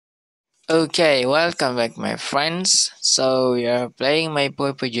Okay, welcome back, my friends. So we are playing my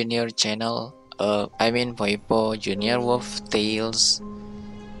PoipoJunior channel. Poipo Junior Wolf Tales,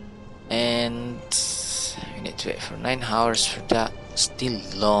 and we need to wait for 9 hours for that. Still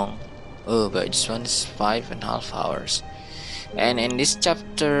long. Oh, but this one is 5.5 hours. And in this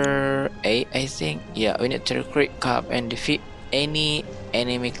chapter 8, I think, yeah, we need to recruit Cup and defeat any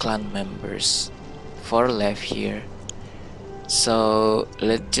enemy clan members. 4 left here. So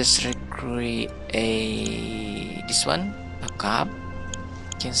let's just recruit this one, a cup.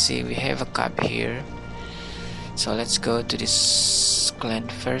 You can see we have a cup here. So let's go to this clan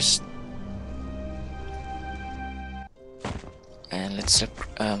first, and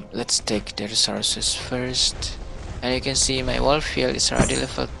let's take the resources first. And you can see my wall field is already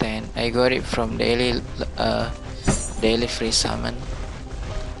level 10. I got it from daily free summon.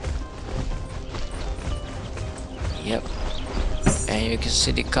 Yep. And you can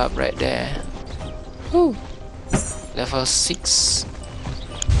see the cup right there. Woo! Level 6.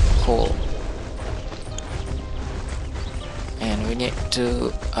 Cool. And we need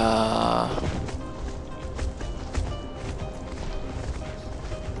to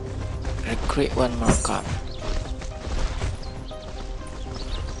recruit one more cup.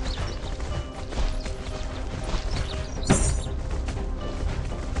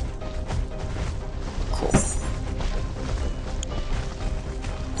 Cool.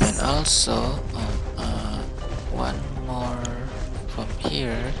 And also one more from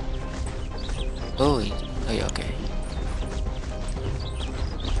here. Oh, okay.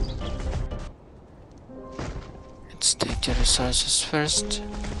 Let's take the resources first.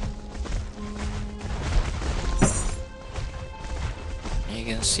 You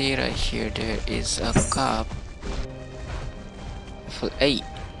can see right here there is a cup. Level 8,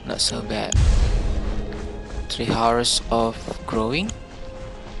 not so bad. 3 hours of growing.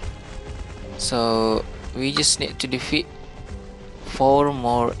 So we just need to defeat 4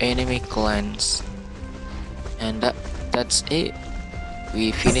 more enemy clans, and that's it.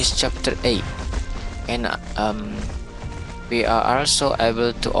 We finished chapter 8, and we are also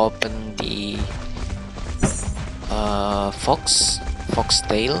able to open the fox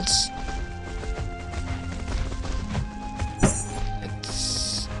tails.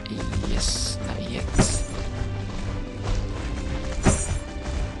 Yes, not yet.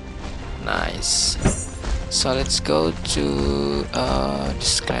 Nice. So let's go to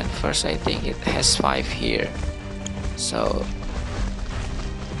this clan first. I think it has 5 here, so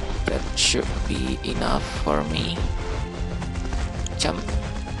that should be enough for me. Jump.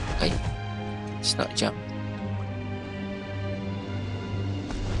 Hey, it's not jump.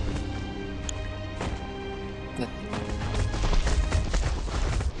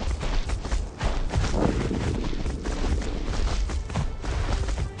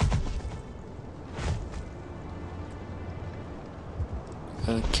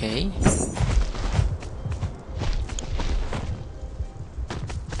 Okay.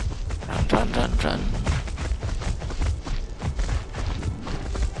 Run.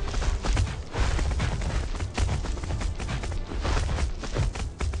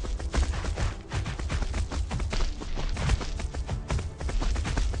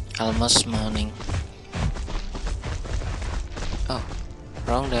 Almost morning. Oh,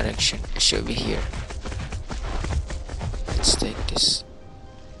 wrong direction. It should be here. Let's take this.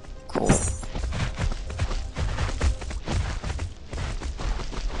 Cool.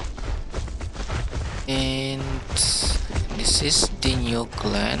 And this is the new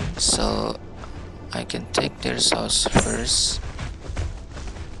clan, so I can take their house first.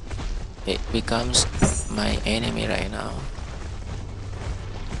 It becomes my enemy right now.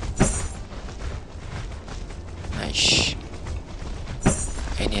 Nice.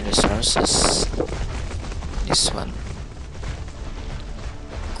 Any resources? This one.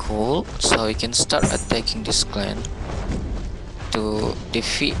 Cool. So we can start attacking this clan to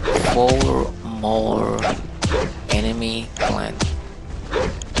defeat 4 more enemy clan.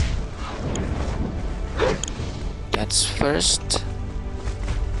 That's first.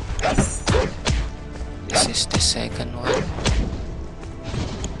 This is the second one.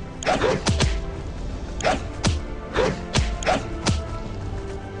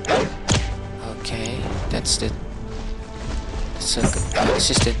 Okay, that's the second.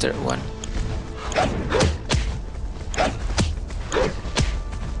 This is the third one.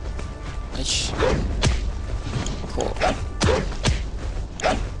 Nice. Cool.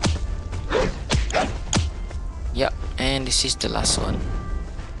 Yeah, and this is the last one.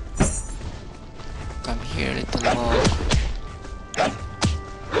 Come here, little more.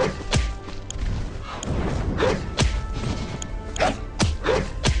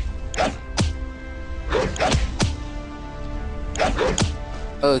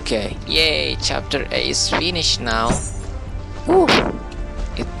 Okay, yay, chapter 8 is finished now. Woo!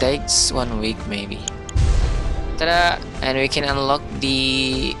 It takes 1 week maybe. Ta-da! And we can unlock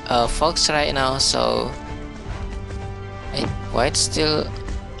the fox right now, so... Hey, why it's still...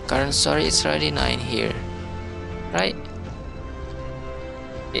 Current story is already 9 here. Right?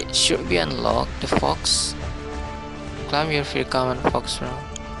 It should be unlocked, the fox. Climb your free common fox room.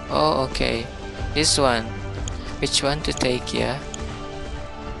 Oh, okay. This one. Which one to take, yeah?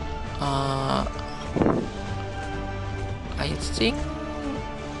 I think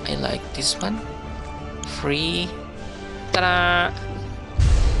I like this one. Free. Ta-da!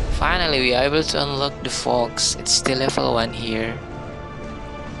 Finally, we are able to unlock the fox. It's still level 1 here.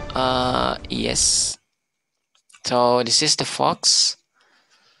 Yes. So this is the fox.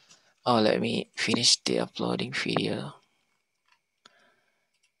 Oh, let me finish the uploading video.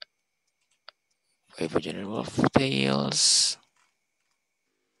 PoipoJunior Wolf Tales.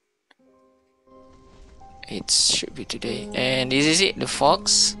 It should be today. And this is it, the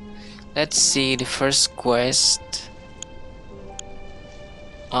fox. Let's see the first quest.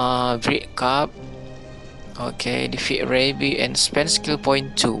 Breed Cup. Okay, defeat Raby and spend skill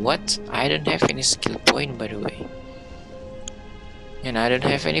point 2. What? I don't have any skill point, by the way. And I don't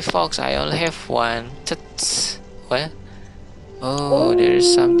have any fox, I only have one. What? Oh,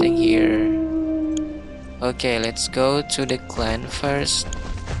 there's something here. Okay, let's go to the clan first.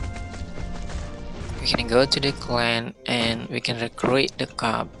 We can go to the clan and we can recruit the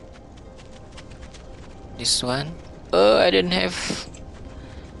cub. This one. Oh, I don't have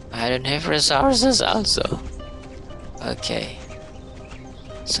resources also. Okay,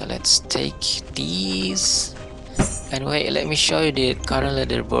 so let's take these. And wait, let me show you the current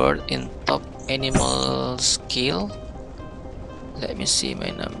leaderboard in top animal skill. Let me see my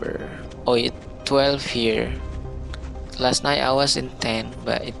number. Oh, it's 12 here. Last night I was in 10,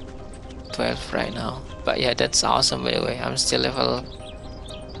 but it's 12 right now. But yeah, that's awesome, by the way. I'm still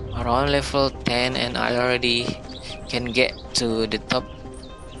around level 10 and I already can get to the top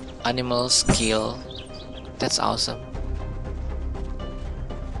animal skill. That's awesome.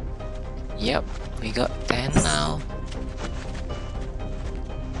 Yep, we got 10 now.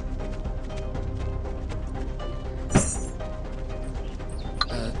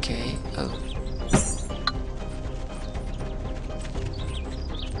 Okay, oh.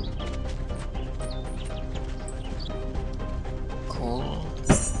 Cool.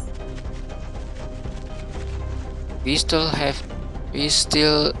 We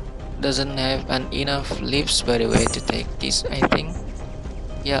still doesn't have enough leaves, by the way, to take this, I think.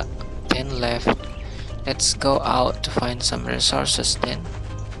 Yeah, 10 left. Let's go out to find some resources then.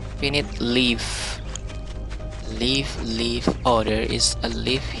 We need leaf. Leaf. Oh, there is a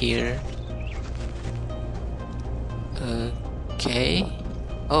leaf here. Okay.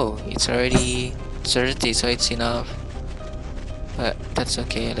 Oh, it's already 30, so it's enough. But that's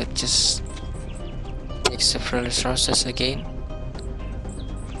okay. Let's just take several resources again.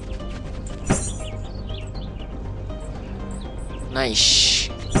 Nice.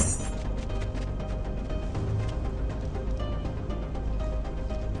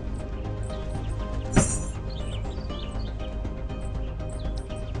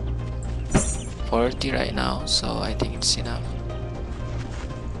 Right now, so I think it's enough.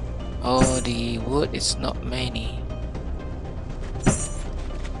 Oh, the wood is not many.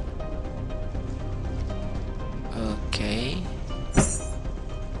 Okay.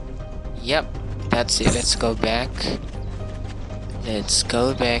 Yep, that's it. Let's go back. Let's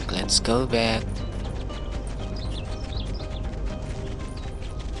go back.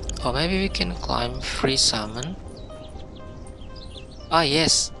 Or maybe we can climb free summon. Ah,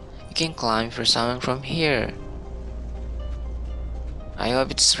 yes. You can climb for summon from here. I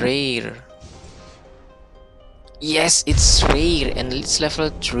hope it's rare. Yes, it's rare and it's level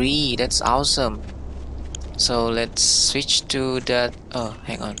 3. That's awesome. So let's switch to that. Oh,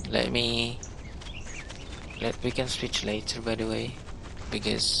 hang on. We can switch later, by the way,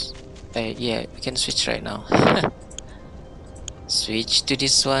 because yeah, we can switch right now. Switch to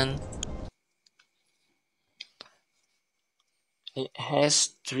this one. It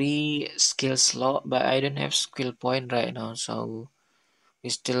has 3 skill slot, but I don't have skill point right now, so we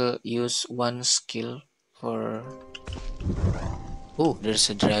still use 1 skill for... Oh, there's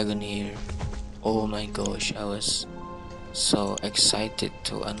a dragon here. Oh my gosh, I was so excited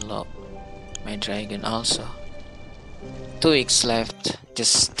to unlock my dragon also. 2 weeks left,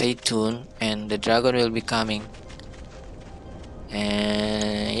 just stay tuned and the dragon will be coming.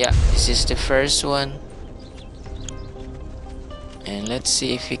 And yeah, this is the first one. And let's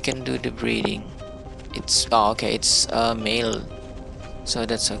see if we can do the breeding. It's okay, it's a male, so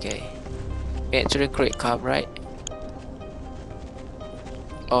that's okay. We need to recruit cop, right?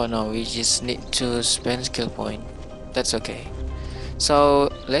 Oh no, we just need to spend skill point. That's okay. So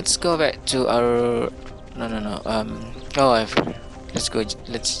let's go back to our no oh let's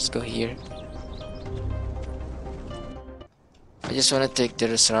just go here. I just want to take the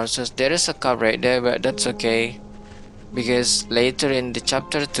resources. There is a cup right there, but that's okay, because later in the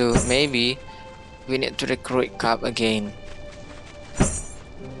chapter 2 maybe we need to recruit cup again.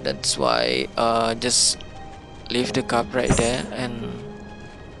 That's why just leave the cup right there, and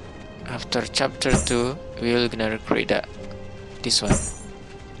after chapter 2 we will gonna recruit this one.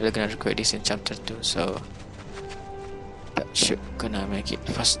 We're gonna recruit this in chapter 2, so that should gonna make it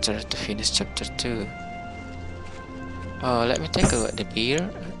faster to finish chapter 2. Oh, let me take a look at the beer.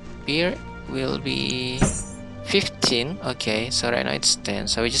 Beer will be 15. Okay, so right now it's 10,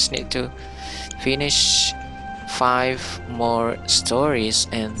 so we just need to finish 5 more stories,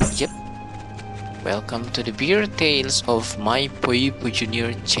 and yep, welcome to the beer tales of my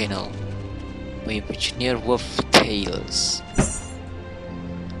PoipoJunior channel. PoipoJunior Wolf Tales.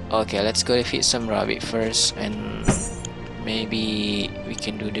 Okay, let's go defeat some rabbit first, and maybe we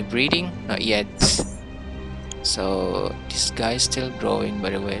can do the breeding. Not yet. So this guy is still growing,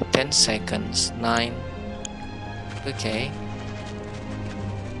 by the way. 10 seconds. 9. Okay,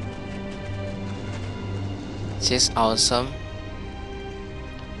 this is awesome.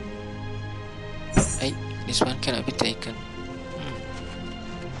 Hey, this one cannot be taken.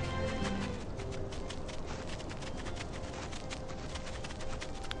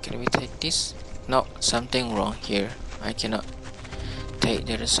 Can we take this? No, something wrong here. I cannot take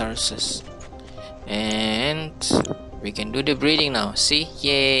the resources. And we can do the breeding now. See?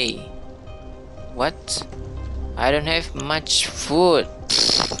 Yay! What? I don't have much food.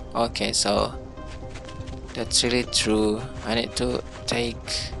 Okay, so that's really true. I need to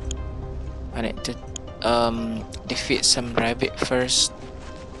defeat some rabbit first.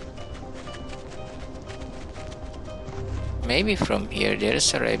 Maybe from here. There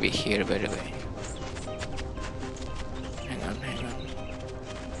is a rabbit here, by the way. Hang on.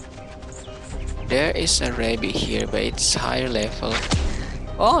 There is a rabbit here, but it's higher level.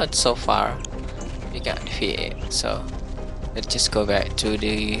 Oh, it's so far. We can't defeat it. So let's just go back to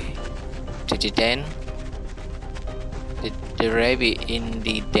the den. The rabbit in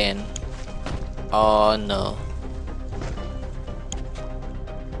the den. Oh no!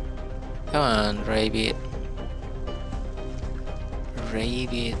 Come on, rabbit.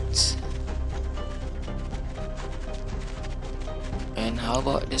 And how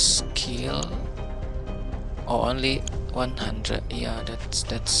about the skill? Oh, only 100. Yeah,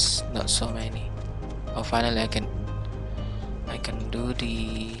 that's not so many. Oh, finally I can do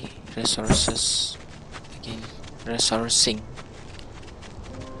the resources again. Resourcing.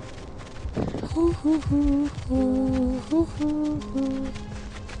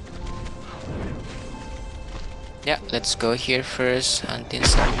 Yeah, let's go here first, hunting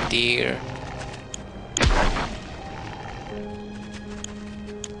some deer.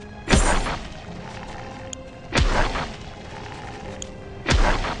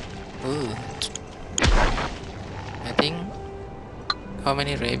 Ooh, I think, how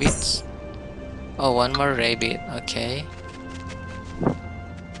many rabbits? Oh, one more rabbit. Okay.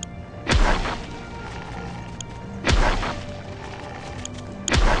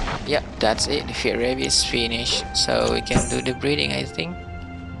 Yeah, that's it. The fear rabbit is finished, so we can do the breeding, I think.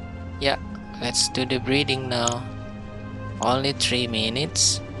 Yeah, let's do the breeding now. Only 3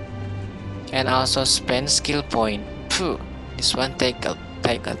 minutes, and also spend skill point. Phew, this one take a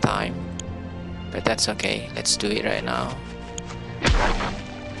time, but that's okay. Let's do it right now.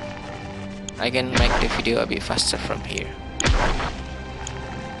 I can make the video a bit faster from here.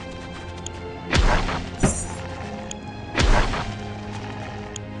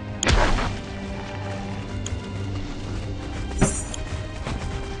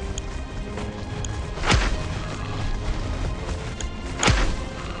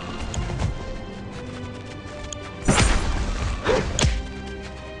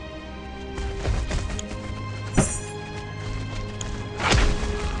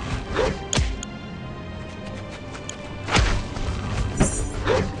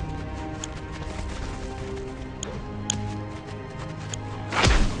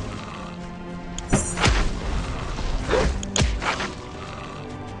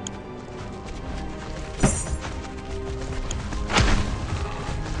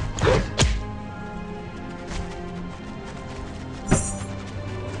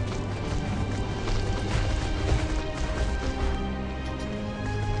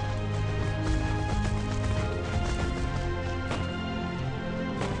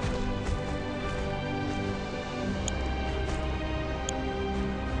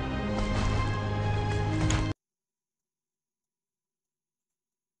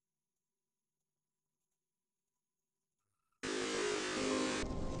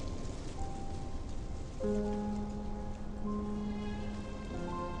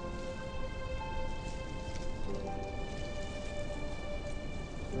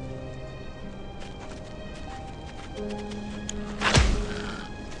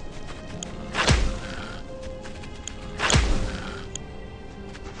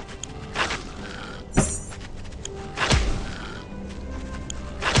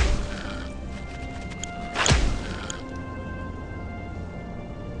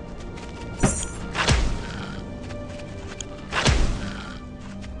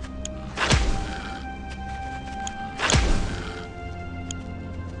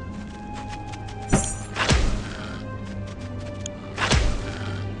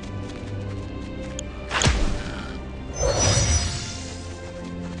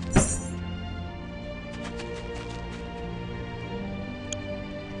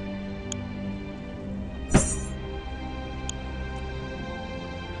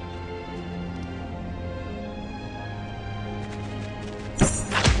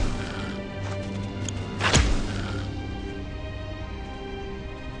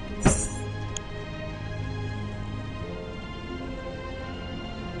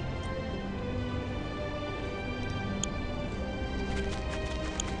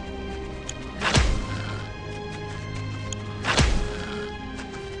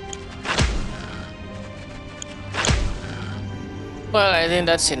 Well, I think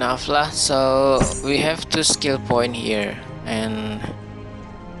that's enough lah. So we have 2 skill point here, and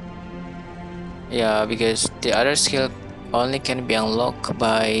yeah, because the other skill only can be unlocked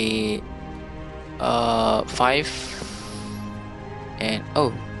by 5. And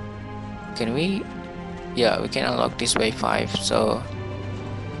oh, can we? Yeah, we can unlock this by 5. So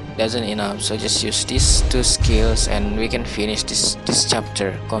doesn't enough. So just use these 2 skills, and we can finish this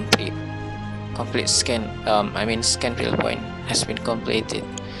chapter complete. Complete scan. I mean scan field point has been completed.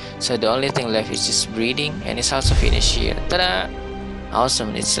 So the only thing left is just breeding, and it's also finished here. Ta-da!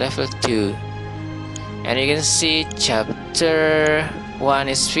 Awesome, it's level 2. And you can see chapter 1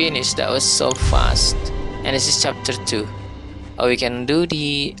 is finished. That was so fast. And this is chapter 2. Oh, we can do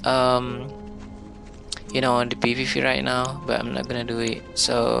the the PvP right now, but I'm not gonna do it.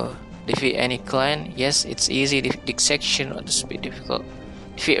 So defeat any clan. Yes, it's easy. The section or the speed difficult.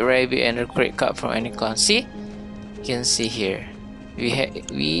 Defeat Rabbit and recruit cup from any clan. See, you can see here.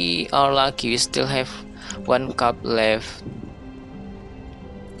 We are lucky. We still have 1 cup left.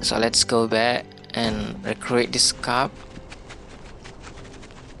 So let's go back and recruit this cup.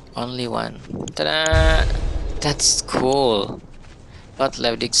 Only 1. Ta-da! That's cool. But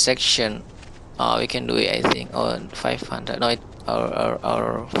left this section. We can do it, I think. Oh, 500. No,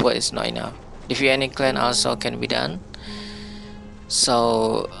 our what is not enough. Defeat any clan also can be done.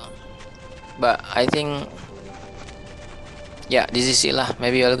 So, but I think, yeah, this is it lah.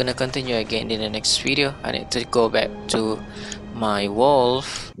 Maybe I'm gonna continue again in the next video. I need to go back to my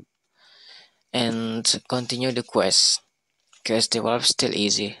wolf and continue the quest, because the wolf still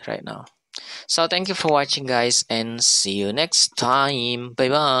easy right now. So thank you for watching, guys, and see you next time. Bye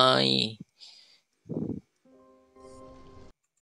bye.